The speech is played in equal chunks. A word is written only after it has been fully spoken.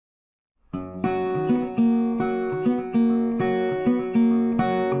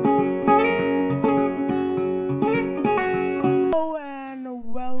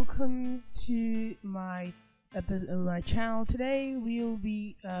my channel. Today we'll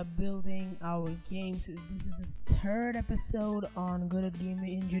be building our games. This is the third episode on Godot game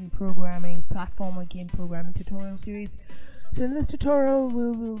engine programming, platformer game programming tutorial series. So in this tutorial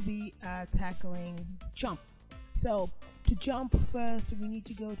we will be tackling jump. So to jump, first we need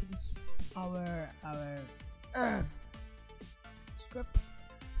to go to this our script.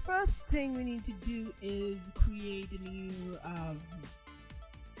 First thing we need to do is create a new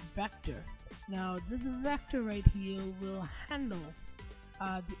vector. Now this vector right here will handle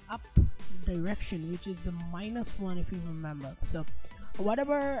the up direction, which is the -1, if you remember. So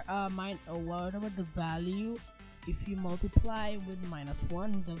whatever whatever the value, if you multiply with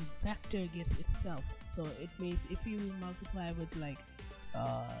 -1, the vector gets itself. So it means if you multiply with like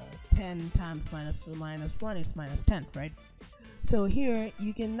 10 times -1, it's -10, right? So here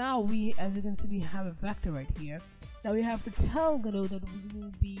you can as you can see, we have a vector right here. Now we have to tell Godot that we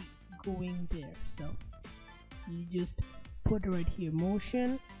will be going there. So you just put right here,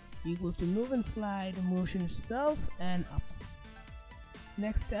 motion equals to move and slide, motion itself and up.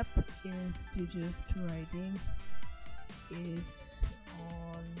 Next step is to just writing is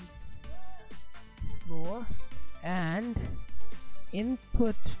on floor and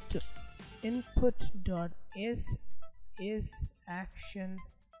input dot is action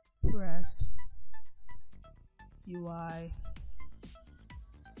pressed UI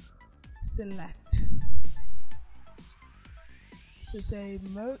select. So say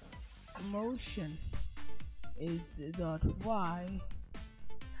motion is dot y,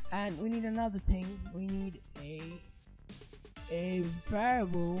 and we need another thing. We need a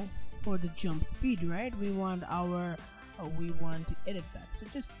variable for the jump speed, right? We want to edit that, so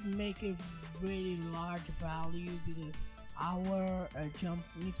just make a really large value because our jump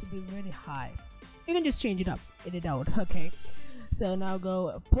needs to be really high. You can just change it up, edit out. Okay, so now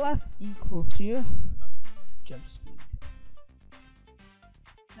go plus equals to jump speed.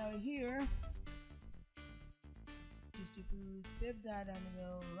 Now here, just if you save that and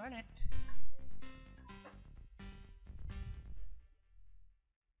we'll run it.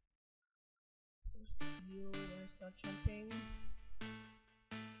 You start jumping.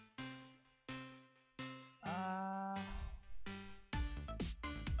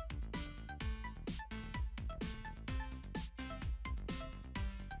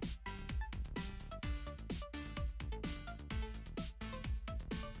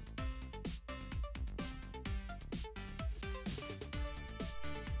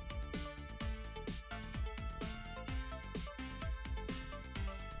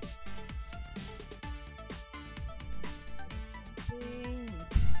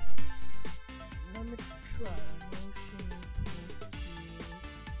 Let me try motion equals to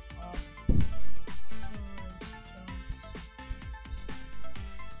up jumps.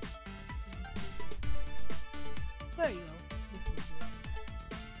 There you go.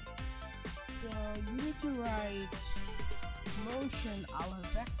 So you need to write motion our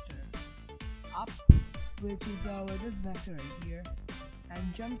vector up, which is this vector right here,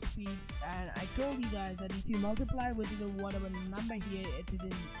 and jump speed. And I told you guys that if you multiply with the whatever number here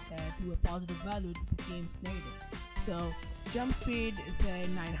to a positive value, it becomes negative. So jump speed is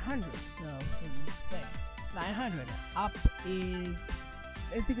 900. So 900 up is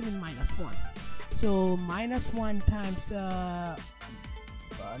basically -1. So -1 times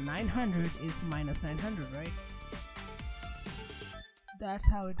 900 is -900, right? That's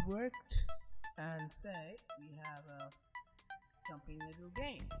how it worked. And say we have a jumping little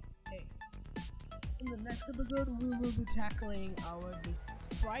game. Okay. In the next episode, we will be tackling these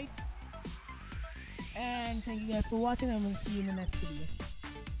sprites. And thank you guys for watching, and we'll see you in the next video.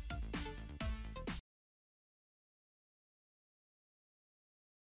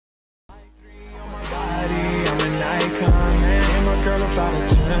 I'm an icon, man. I'm a girl about a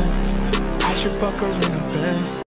 10. I should fuck her in the Benz.